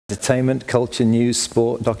entertainment, culture, news,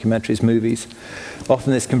 sport, documentaries, movies.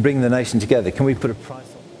 Often this can bring the nation together. Can we put a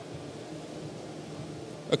price on?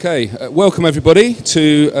 Okay, welcome everybody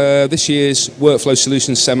to this year's Workflow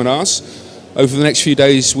Solutions seminars. Over the next few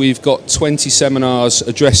days we've got 20 seminars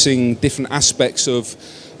addressing different aspects of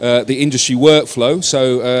the industry workflow,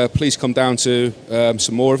 so please come down to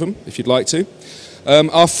some more of them if you'd like to.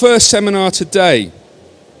 Our first seminar today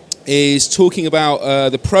is talking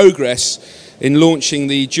about the progress in launching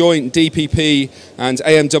the joint DPP and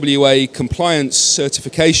AMWA compliance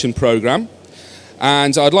certification program.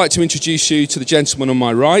 And I'd like to introduce you to the gentleman on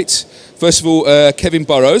my right. First of all, Kevin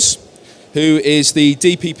Burrows, who is the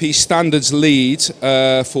DPP standards lead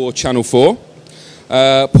for Channel 4.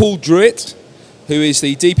 Paul Druitt, who is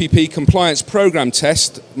the DPP compliance program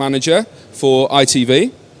test manager for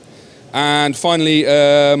ITV. And finally,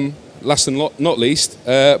 last and not least,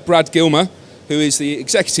 Brad Gilmer, who is the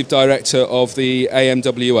Executive Director of the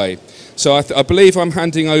AMWA. So I believe I'm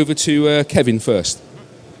handing over to Kevin first.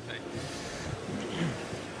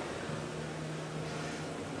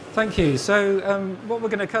 Thank you. So what we're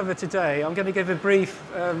going to cover today, I'm going to give a brief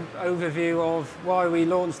overview of why we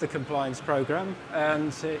launched the compliance program,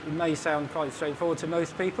 and it may sound quite straightforward to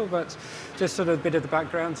most people, but just sort of a bit of the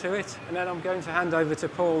background to it. And then I'm going to hand over to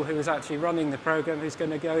Paul, who is actually running the program, who's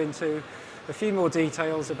going to go into a few more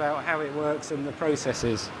details about how it works and the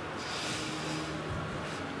processes.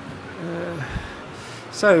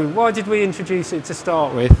 So why did we introduce it to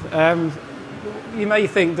start with? You may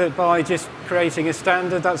think that by just creating a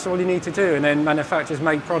standard, that's all you need to do, and then manufacturers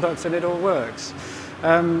make products and it all works.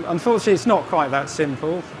 Unfortunately, it's not quite that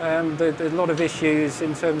simple. There are a lot of issues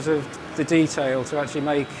in terms of the detail to actually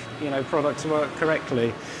make products work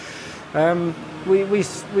correctly. We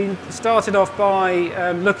started off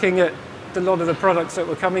by looking at a lot of the products that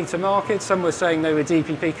were coming to market. Some were saying they were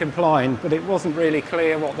DPP compliant, but it wasn't really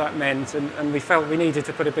clear what that meant, and we felt we needed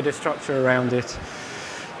to put a bit of structure around it.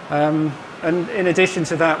 And in addition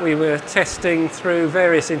to that, we were testing through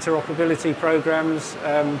various interoperability programs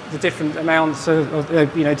the different amounts of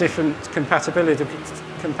different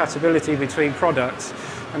compatibility between products,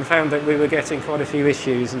 and found that we were getting quite a few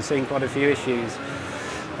issues and seeing quite a few issues.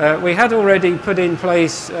 We had already put in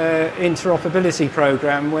place an interoperability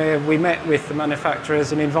program where we met with the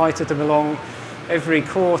manufacturers and invited them along every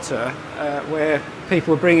quarter, where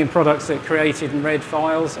people were bringing products that created and read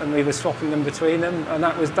files, and we were swapping them between them, and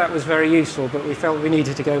that was very useful, but we felt we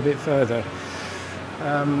needed to go a bit further.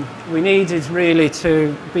 We needed really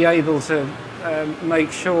to be able to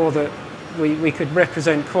make sure that we could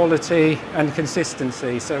represent quality and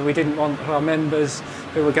consistency, so we didn't want our members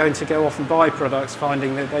who were going to go off and buy products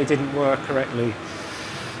finding that they didn't work correctly.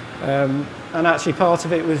 And actually part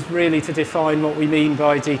of it was really to define what we mean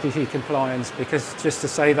by DPP compliance, because just to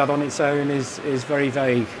say that on its own is very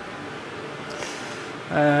vague.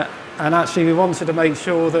 And actually we wanted to make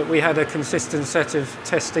sure that we had a consistent set of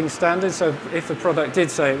testing standards, so if a product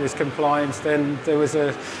did say it was compliant, then there was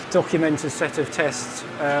a documented set of tests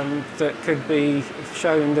that could be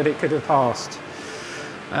shown that it could have passed.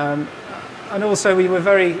 And also we were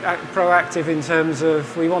very proactive in terms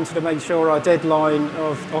of, we wanted to make sure our deadline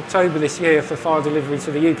of October this year for file delivery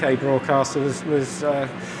to the UK broadcaster was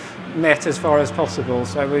met as far as possible.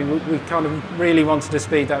 So we kind of really wanted to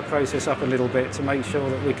speed that process up a little bit to make sure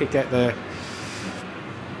that we could get there.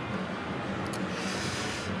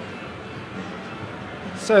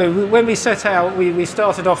 So when we set out, we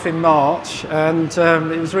started off in March, and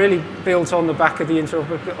it was really built on the back of the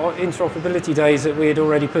interoperability days that we had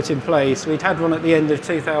already put in place. We'd had one at the end of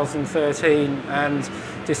 2013 and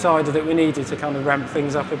decided that we needed to kind of ramp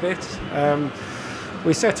things up a bit.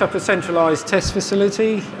 We set up a centralised test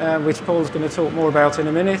facility, which Paul's going to talk more about in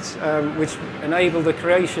a minute, which enabled the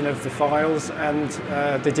creation of the files and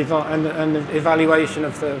the evaluation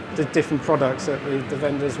of the different products that the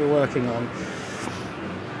vendors were working on.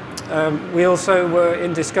 We also were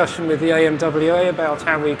in discussion with the AMWA about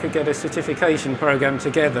how we could get a certification program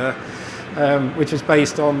together, which was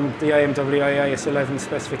based on the AMWA AS-11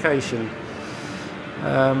 specification.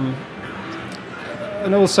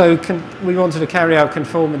 And also we wanted to carry out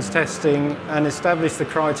conformance testing and establish the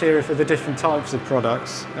criteria for the different types of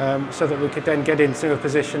products, so that we could then get into a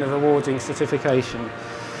position of awarding certification.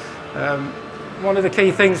 One of the key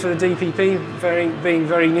things for the DPP being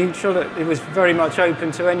very neutral, it was very much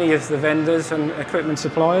open to any of the vendors and equipment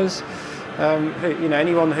suppliers,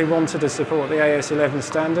 anyone who wanted to support the AS-11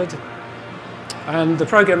 standard. And the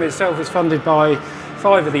programme itself was funded by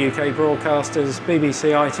 5 of the UK broadcasters: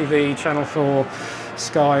 BBC, ITV, Channel 4,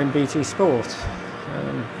 Sky and BT Sport.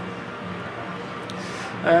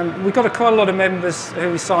 We've got quite a lot of members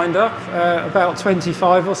who signed up, about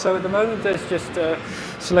 25 or so at the moment. There's just a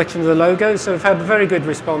selection of the logos, so we've had a very good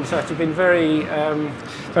response. Actually been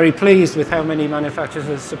very pleased with how many manufacturers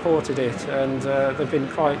have supported it, and they've been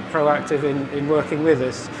quite proactive in working with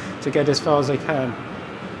us to get as far as they can.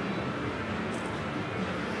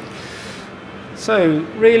 So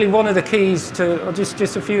really one of the keys to, or just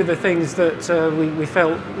a few of the things that we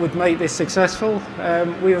felt would make this successful,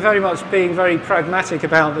 we were very much being very pragmatic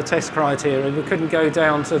about the test criteria. We couldn't go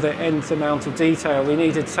down to the nth amount of detail. We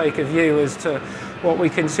needed to take a view as to what we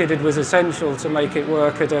considered was essential to make it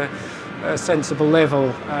work at a sensible level,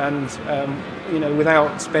 and you know,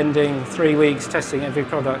 without spending 3 weeks testing every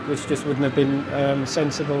product, which just wouldn't have been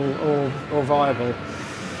sensible or viable.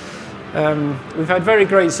 We've had very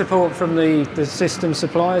great support from the system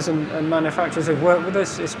suppliers and manufacturers who've worked with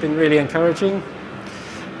us. It's been really encouraging.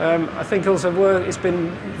 I think also it's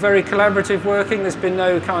been very collaborative working. There's been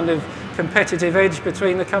no kind of competitive edge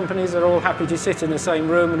between the companies. They're all happy to sit in the same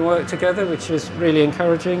room and work together, which was really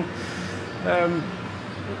encouraging.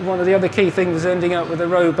 One of the other key things was ending up with a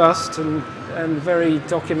robust and very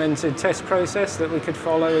documented test process that we could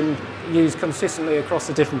follow and use consistently across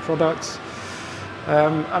the different products.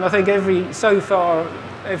 And I think so far,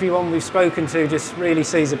 everyone we've spoken to just really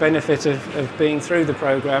sees the benefit of being through the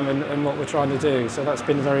programme and what we're trying to do. So that's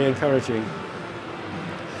been very encouraging.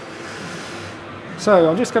 So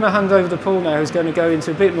I'm just going to hand over to Paul now, who's going to go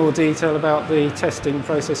into a bit more detail about the testing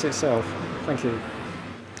process itself. Thank you.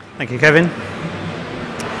 Thank you, Kevin.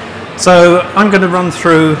 So I'm going to run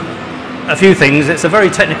through a few things. It's a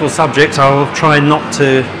very technical subject. I'll try not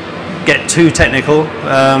to get too technical,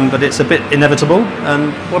 but it's a bit inevitable,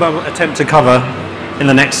 and what I'll attempt to cover in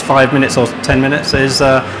the next 5 minutes or 10 minutes is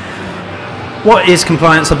what is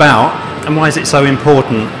compliance about and why is it so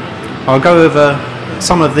important. I'll go over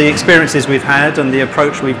some of the experiences we've had and the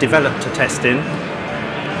approach we've developed to testing,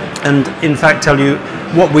 and in fact tell you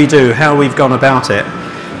what we do, how we've gone about it.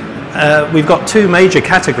 We've got two major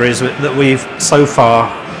categories that we've so far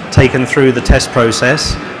taken through the test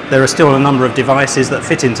process. There are still a number of devices that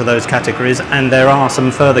fit into those categories, and there are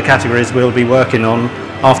some further categories we'll be working on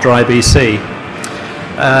after IBC.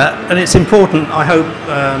 And it's important, I hope,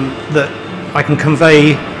 that I can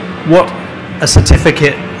convey what a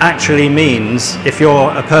certificate actually means if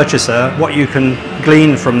you're a purchaser, what you can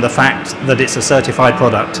glean from the fact that it's a certified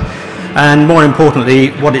product, and more importantly,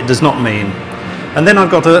 what it does not mean. And then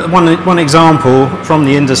I've got one example from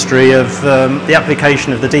the industry of the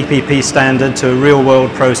application of the DPP standard to a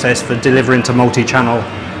real-world process for delivering to multi-channel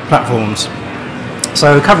platforms.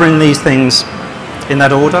 So covering these things in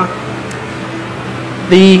that order.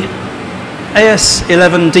 The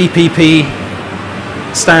AS-11 DPP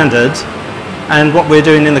standard and what we're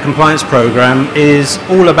doing in the compliance program is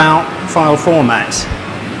all about file format.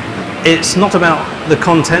 It's not about the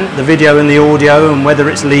content, the video and the audio, and whether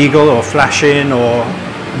it's legal or flashing or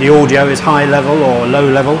the audio is high level or low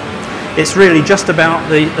level. It's really just about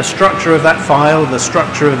the structure of that file, the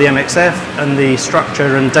structure of the MXF, and the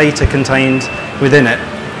structure and data contained within it.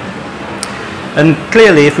 And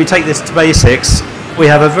clearly, if we take this to basics, we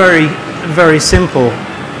have a very, very simple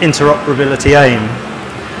interoperability aim.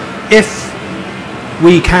 If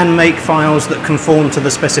we can make files that conform to the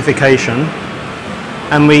specification,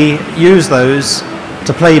 and we use those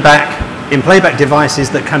to play back in playback devices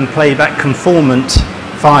that can play back conformant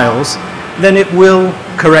files, then it will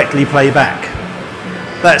correctly play back.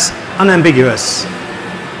 That's unambiguous.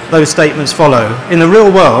 Those statements follow. In the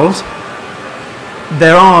real world,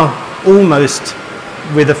 there are almost,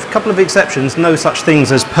 with a couple of exceptions, no such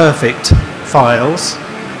things as perfect files,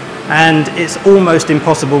 and it's almost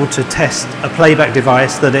impossible to test a playback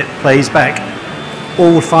device that it plays back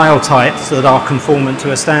all file types that are conformant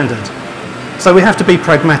to a standard. So we have to be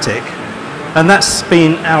pragmatic, and that's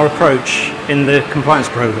been our approach in the compliance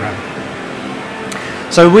program.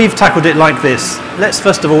 So we've tackled it like this. Let's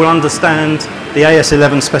first of all understand the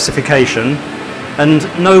AS-11 specification and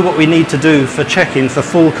know what we need to do for checking for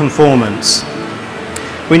full conformance.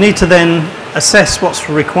 We need to then assess what's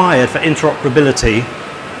required for interoperability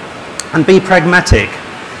and be pragmatic.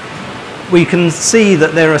 We can see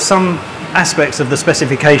that there are some aspects of the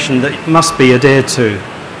specification that must be adhered to.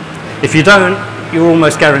 If you don't, you're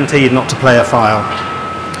almost guaranteed not to play a file.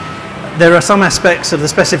 There are some aspects of the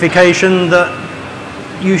specification that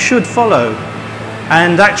you should follow,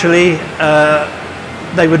 and actually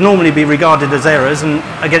they would normally be regarded as errors, and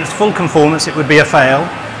against full conformance it would be a fail.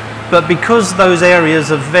 But because those areas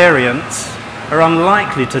of variance are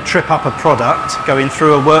unlikely to trip up a product going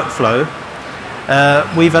through a workflow,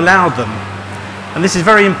 we've allowed them. And this is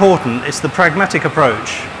very important. It's the pragmatic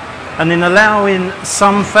approach. And in allowing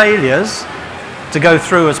some failures to go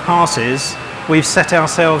through as passes, we've set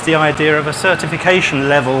ourselves the idea of a certification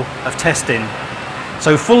level of testing.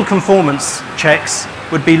 So full conformance checks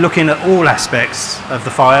would be looking at all aspects of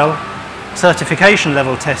the file. Certification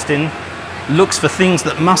level testing looks for things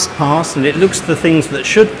that must pass, and it looks for things that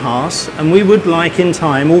should pass, and we would like in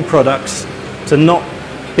time all products to not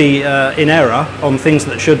be in error on things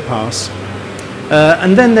that should pass.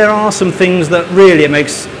 And then there are some things that really it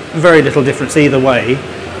makes very little difference either way,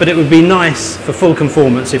 but it would be nice for full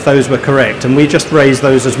conformance if those were correct, and we just raise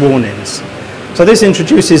those as warnings. So this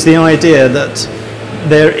introduces the idea that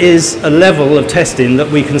there is a level of testing that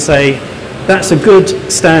we can say that's a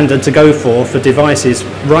good standard to go for devices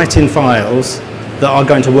writing files that are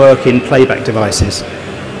going to work in playback devices.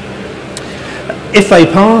 If they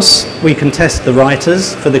pass, we can test the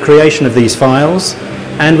writers for the creation of these files,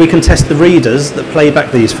 and we can test the readers that play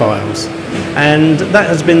back these files. And that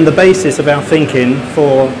has been the basis of our thinking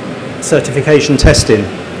for certification testing.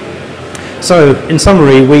 So, in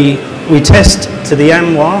summary, we test to the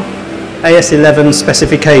AMWA AS-11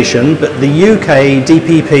 specification, but the UK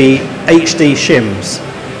DPP HD shims.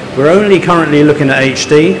 We're only currently looking at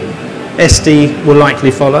HD. SD will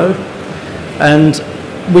likely follow. And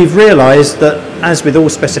we've realised that, as with all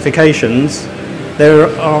specifications, there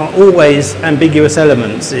are always ambiguous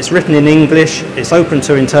elements. It's written in English, it's open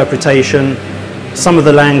to interpretation, some of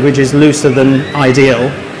the language is looser than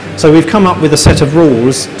ideal. So we've come up with a set of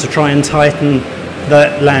rules to try and tighten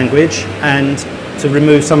that language and to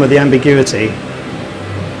remove some of the ambiguity.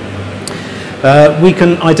 We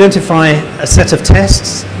can identify a set of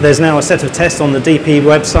tests. There's now a set of tests on the DP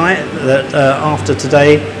website that after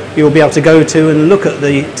today you'll be able to go to and look at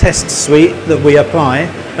the test suite that we apply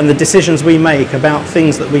and the decisions we make about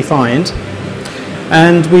things that we find.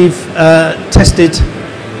 And we've tested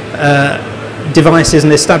devices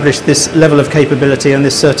and established this level of capability and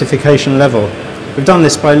this certification level. We've done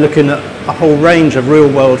this by looking at a whole range of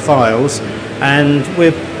real-world files, and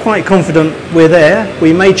we're quite confident we're there.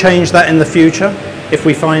 We may change that in the future if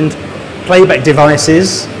we find playback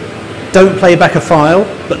devices don't play back a file,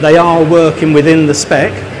 but they are working within the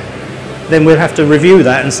spec. Then we'll have to review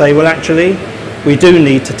that and say, well, actually, we do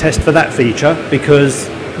need to test for that feature because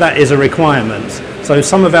that is a requirement. So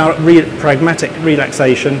some of our pragmatic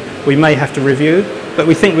relaxation we may have to review, but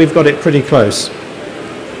we think we've got it pretty close.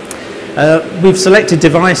 We've selected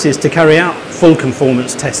devices to carry out full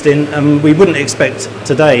conformance testing, and we wouldn't expect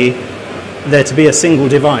today there to be a single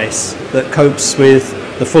device that copes with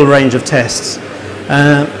the full range of tests.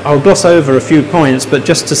 I'll gloss over a few points, but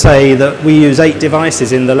just to say that we use 8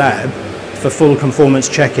 devices in the lab for full conformance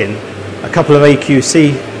checking. A couple of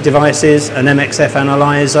AQC devices, an MXF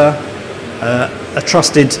analyzer, a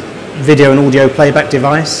trusted video and audio playback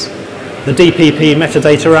device, the DPP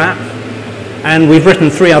metadata app, and we've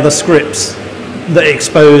written 3 other scripts that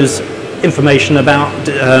expose information about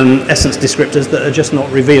essence descriptors that are just not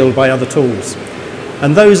revealed by other tools.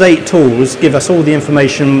 And those 8 tools give us all the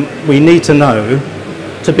information we need to know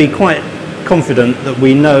to be quite confident that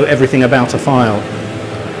we know everything about a file.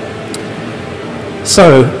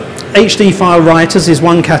 So, HD file writers is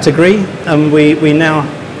one category, and we now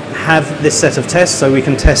have this set of tests, so we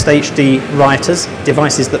can test HD writers,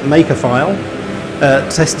 devices that make a file,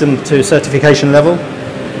 test them to certification level,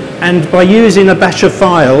 and by using a batch of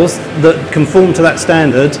files that conform to that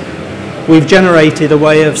standard, we've generated a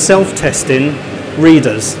way of self-testing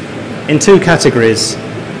readers in 2 categories: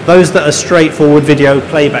 those that are straightforward video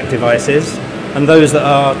playback devices and those that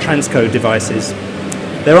are transcode devices.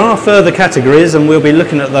 There are further categories, and we'll be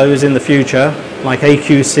looking at those in the future, like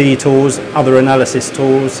AQC tools, other analysis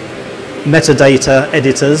tools, metadata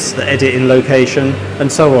editors that edit in location,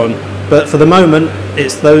 and so on. But for the moment,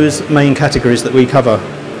 it's those main categories that we cover.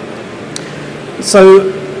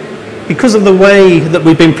 So, because of the way that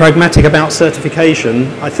we've been pragmatic about certification,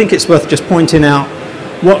 I think it's worth just pointing out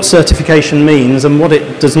what certification means and what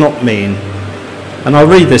it does not mean. And I'll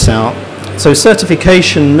read this out. So,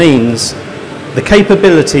 certification means the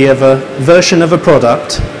capability of a version of a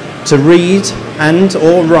product to read and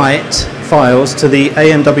or write files to the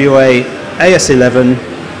AMWA AS-11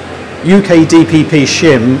 UK DPP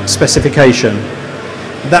shim specification.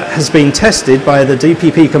 That has been tested by the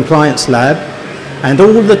DPP Compliance Lab, and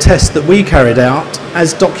all the tests that we carried out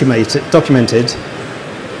as documented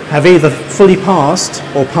have either fully passed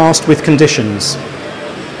or passed with conditions.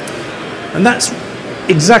 And that's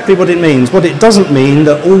exactly what it means. What it doesn't mean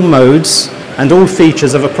that all modes and all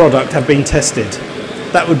features of a product have been tested.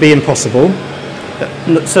 That would be impossible,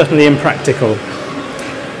 certainly impractical.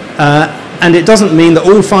 And it doesn't mean that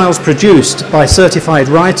all files produced by certified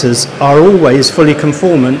writers are always fully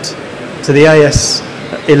conformant to the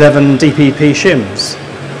AS-11 DPP shims,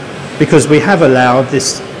 because we have allowed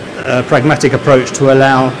this pragmatic approach to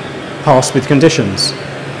allow pass with conditions.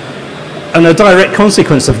 And a direct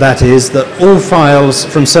consequence of that is that all files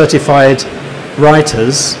from certified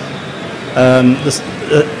writers,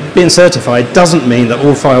 being certified doesn't mean that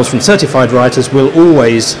all files from certified writers will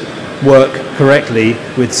always work correctly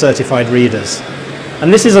with certified readers.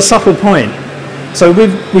 And this is a subtle point. So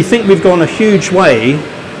we think we've gone a huge way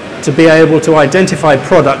to be able to identify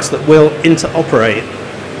products that will interoperate.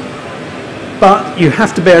 But you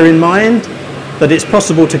have to bear in mind that it's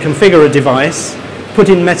possible to configure a device, put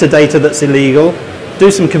in metadata that's illegal, do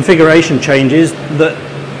some configuration changes that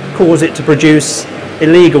cause it to produce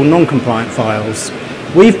illegal, non-compliant files.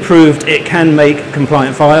 We've proved it can make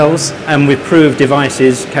compliant files, and we've proved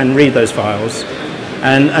devices can read those files.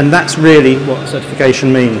 And that's really what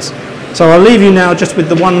certification means. So I'll leave you now just with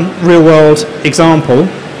the one real-world example.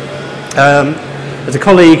 There's a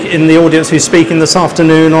colleague in the audience who's speaking this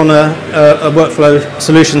afternoon on a workflow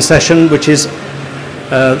solution session, which is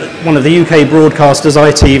one of the UK broadcasters,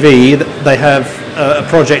 ITV. They have a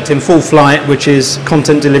project in full flight, which is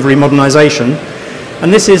content delivery modernisation.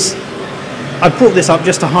 And this is, I brought this up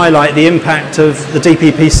just to highlight the impact of the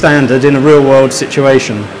DPP standard in a real-world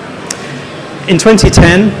situation. In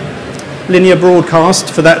 2010, linear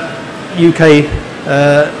broadcast for that UK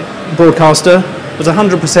broadcaster was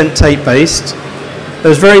 100% tape-based. There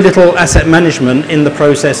was very little asset management in the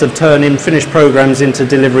process of turning finished programs into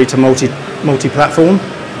delivery to multi-platform.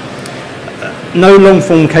 No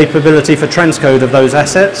long-form capability for transcode of those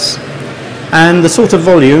assets, and the sort of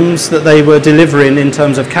volumes that they were delivering in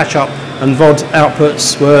terms of catch-up and VOD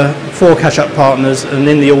outputs were 4 catch-up partners and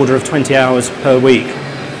in the order of 20 hours per week.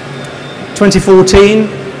 2014,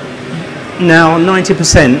 now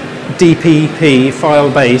 90% DPP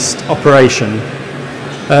file-based operation.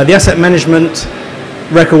 The asset management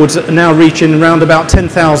records are now reaching around about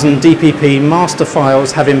 10,000 DPP master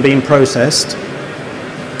files having been processed.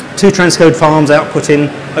 2 transcode farms outputting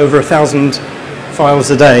over 1,000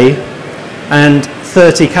 files a day, and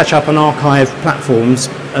 30 catch-up and archive platforms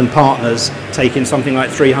and partners taking something like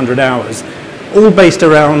 300 hours, all based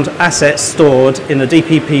around assets stored in a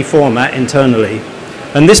DPP format internally.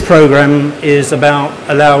 And this program is about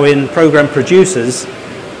allowing program producers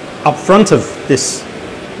up front of this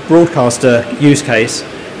broadcaster use case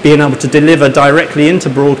being able to deliver directly into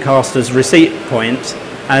broadcaster's receipt point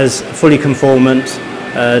as fully conformant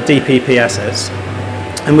DPP assets.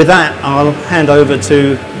 And with that, I'll hand over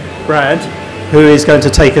to Brad, who is going to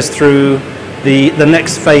take us through the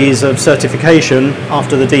next phase of certification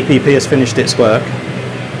after the DPP has finished its work.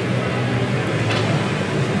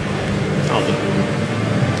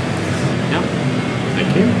 Yeah,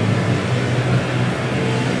 thank you.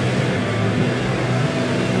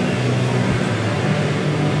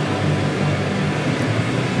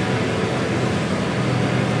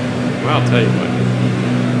 Well, I'll tell you what.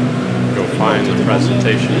 Go find the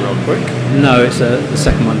presentation real quick. No, it's the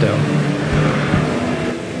second one down.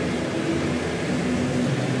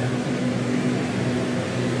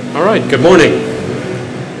 All right, good morning.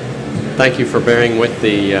 Thank you for bearing with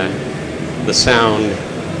the sound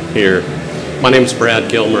here. My name is Brad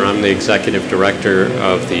Gilmer. I'm the Executive Director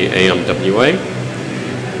of the AMWA.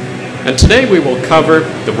 And today we will cover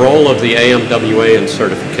the role of the AMWA in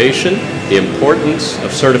certification, the importance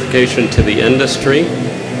of certification to the industry,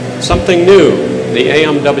 something new, the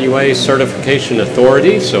AMWA Certification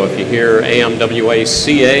Authority. So if you hear AMWA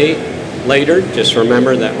CA later, just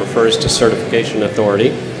remember that refers to Certification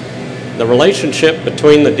Authority. The relationship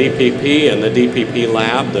between the DPP and the DPP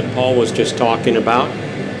lab that Paul was just talking about,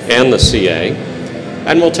 and the CA.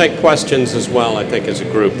 And we'll take questions as well, I think, as a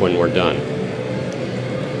group when we're done.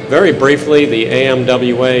 Very briefly, the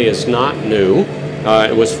AMWA is not new.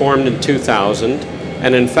 It was formed in 2000.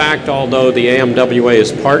 And in fact, although the AMWA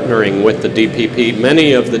is partnering with the DPP,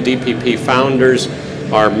 many of the DPP founders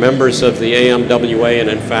are members of the AMWA, and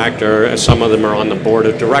in fact, some of them are on the board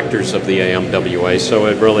of directors of the AMWA, so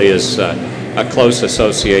it really is a close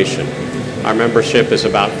association. Our membership is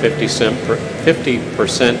about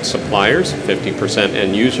 50% suppliers, 50%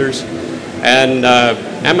 end users, and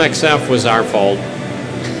MXF was our fault,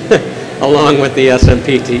 along with the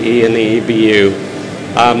SMPTE and the EBU.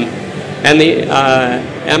 And the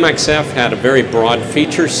MXF had a very broad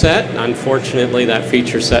feature set. Unfortunately, that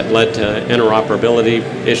feature set led to interoperability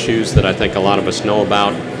issues that I think a lot of us know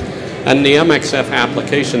about. And the MXF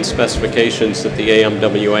application specifications that the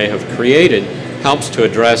AMWA have created helps to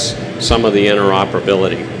address some of the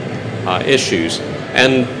interoperability issues.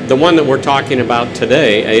 And the one that we're talking about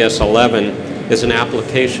today, AS-11, is an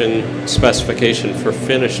application specification for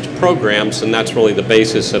finished programs, and that's really the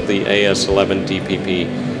basis of the AS-11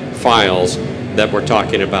 DPP files that we're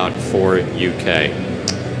talking about for UK.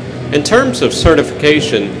 In terms of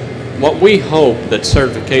certification, what we hope that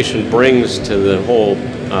certification brings to the whole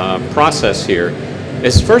process here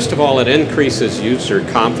is, first of all, it increases user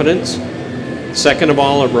confidence. Second of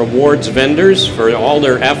all, it rewards vendors for all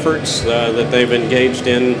their efforts that they've engaged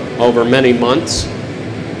in over many months.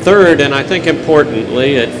 Third, and I think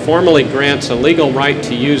importantly, it formally grants a legal right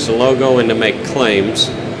to use the logo and to make claims.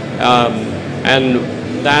 And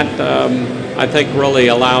that, I think, really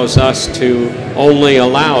allows us to only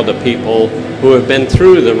allow the people who have been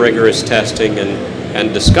through the rigorous testing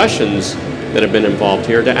and discussions that have been involved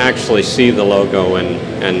here to actually see the logo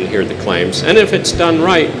and hear the claims. And if it's done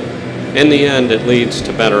right, in the end, it leads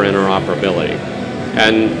to better interoperability.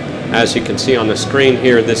 And as you can see on the screen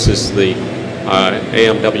here, this is the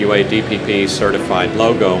AMWA DPP certified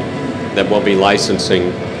logo that we'll be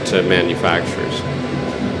licensing to manufacturers.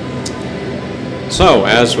 So,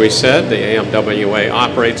 as we said, the AMWA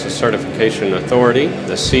operates a certification authority.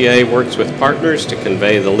 The CA works with partners to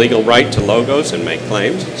convey the legal right to logos and make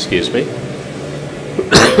claims. Excuse me.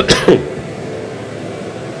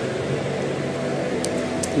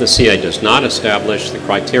 The CA does not establish the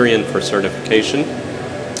criterion for certification.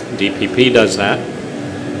 DPP does that.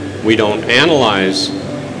 We don't analyze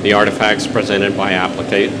the artifacts presented by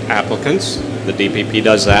applicants. The DPP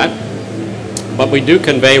does that. But we do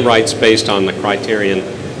convey rights based on the criterion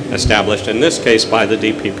established, in this case by the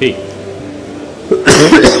DPP.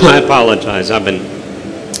 I apologize, I've been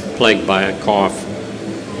plagued by a cough.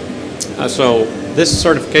 So this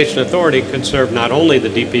certification authority could serve not only the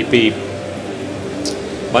DPP,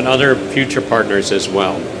 but other future partners as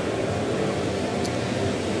well.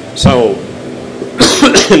 So,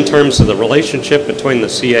 in terms of the relationship between the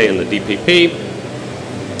CA and the DPP,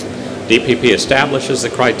 DPP establishes the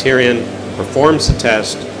criterion, performs the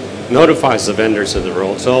test, notifies the vendors of the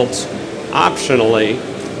results. Optionally,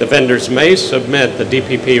 the vendors may submit the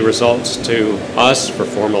DPP results to us for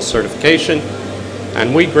formal certification,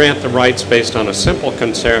 and we grant the rights based on a simple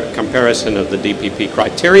comparison of the DPP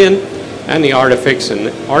criterion and the artifacts,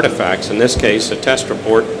 in this case, a test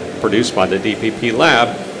report produced by the DPP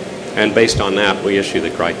lab, and based on that, we issue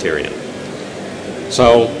the criterion.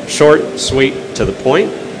 So, short, sweet, to the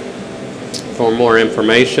point. For more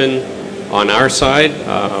information on our side,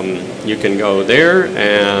 you can go there,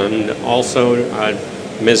 and also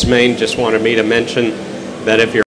Ms. Main just wanted me to mention that if you're